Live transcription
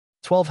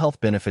12 Health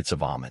Benefits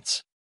of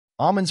Almonds.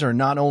 Almonds are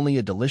not only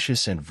a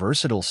delicious and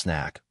versatile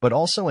snack, but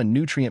also a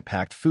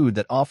nutrient-packed food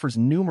that offers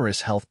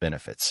numerous health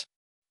benefits.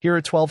 Here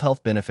are 12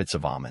 health benefits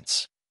of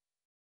almonds.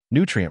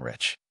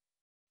 Nutrient-rich.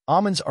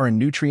 Almonds are a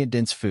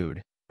nutrient-dense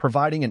food,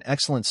 providing an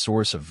excellent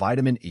source of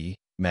vitamin E,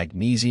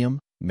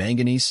 magnesium,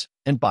 manganese,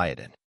 and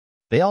biotin.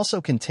 They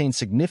also contain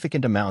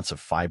significant amounts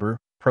of fiber,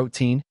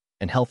 protein,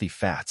 and healthy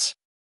fats.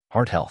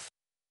 Heart health.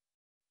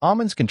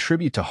 Almonds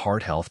contribute to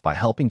heart health by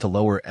helping to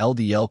lower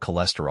LDL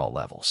cholesterol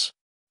levels.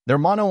 Their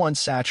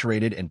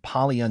monounsaturated and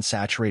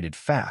polyunsaturated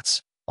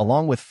fats,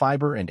 along with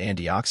fiber and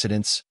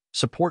antioxidants,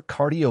 support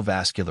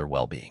cardiovascular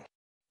well-being.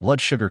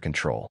 Blood sugar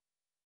control.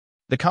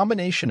 The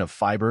combination of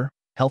fiber,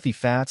 healthy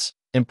fats,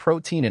 and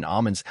protein in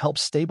almonds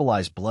helps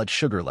stabilize blood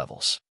sugar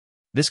levels.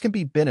 This can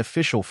be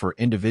beneficial for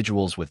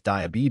individuals with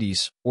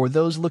diabetes or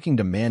those looking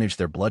to manage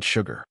their blood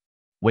sugar.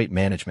 Weight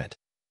management.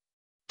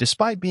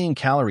 Despite being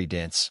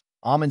calorie-dense,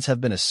 almonds have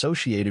been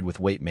associated with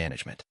weight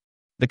management.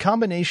 The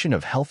combination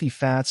of healthy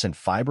fats and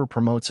fiber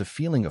promotes a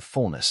feeling of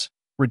fullness,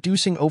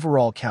 reducing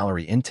overall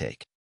calorie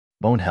intake.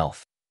 Bone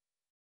health.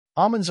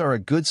 Almonds are a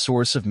good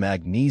source of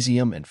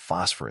magnesium and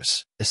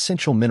phosphorus,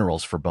 essential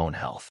minerals for bone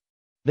health.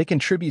 They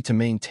contribute to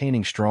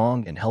maintaining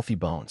strong and healthy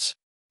bones.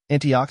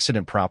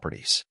 Antioxidant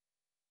properties.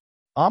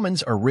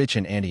 Almonds are rich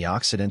in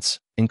antioxidants,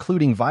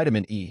 including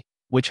vitamin E,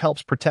 which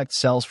helps protect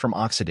cells from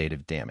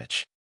oxidative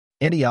damage.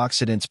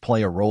 Antioxidants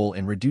play a role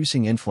in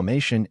reducing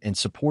inflammation and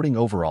supporting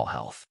overall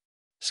health.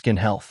 Skin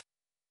health.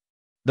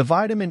 The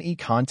vitamin E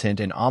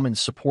content in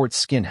almonds supports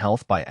skin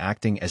health by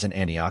acting as an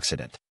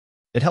antioxidant.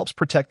 It helps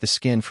protect the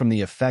skin from the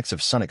effects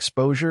of sun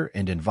exposure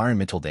and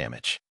environmental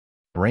damage.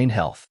 Brain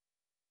health.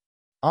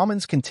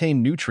 Almonds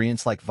contain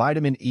nutrients like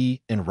vitamin E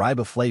and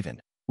riboflavin,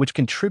 which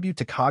contribute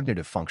to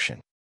cognitive function.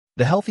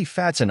 The healthy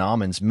fats in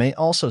almonds may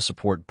also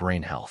support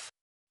brain health.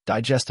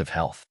 Digestive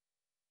health.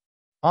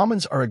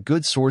 Almonds are a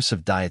good source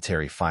of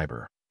dietary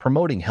fiber,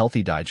 promoting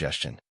healthy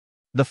digestion.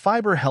 The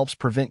fiber helps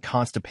prevent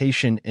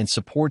constipation and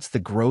supports the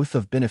growth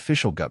of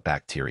beneficial gut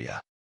bacteria.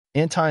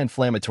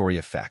 Anti-inflammatory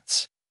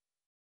effects.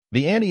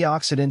 The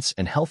antioxidants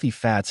and healthy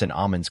fats in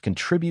almonds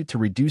contribute to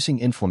reducing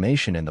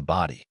inflammation in the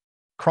body.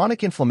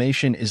 Chronic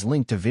inflammation is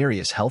linked to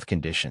various health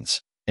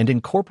conditions, and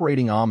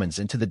incorporating almonds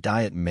into the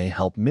diet may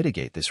help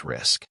mitigate this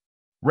risk.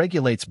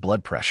 Regulates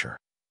blood pressure.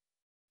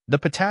 The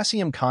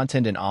potassium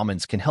content in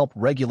almonds can help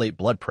regulate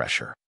blood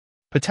pressure.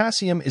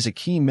 Potassium is a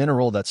key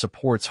mineral that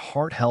supports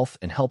heart health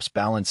and helps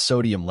balance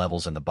sodium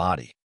levels in the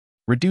body.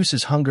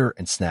 Reduces hunger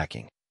and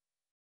snacking.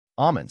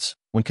 Almonds,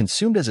 when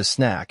consumed as a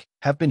snack,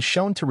 have been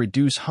shown to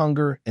reduce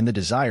hunger and the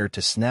desire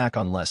to snack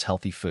on less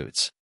healthy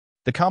foods.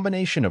 The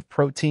combination of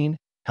protein,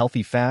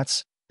 healthy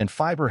fats, and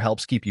fiber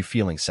helps keep you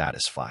feeling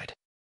satisfied.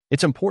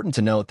 It's important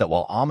to note that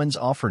while almonds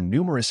offer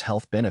numerous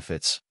health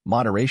benefits,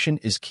 moderation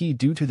is key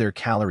due to their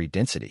calorie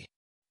density.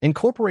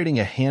 Incorporating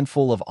a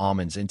handful of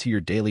almonds into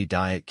your daily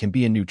diet can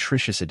be a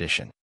nutritious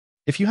addition.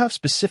 If you have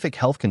specific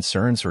health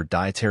concerns or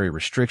dietary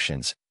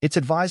restrictions, it's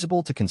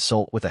advisable to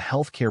consult with a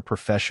healthcare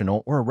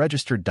professional or a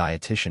registered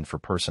dietitian for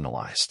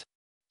personalized.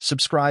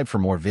 Subscribe for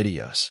more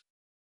videos.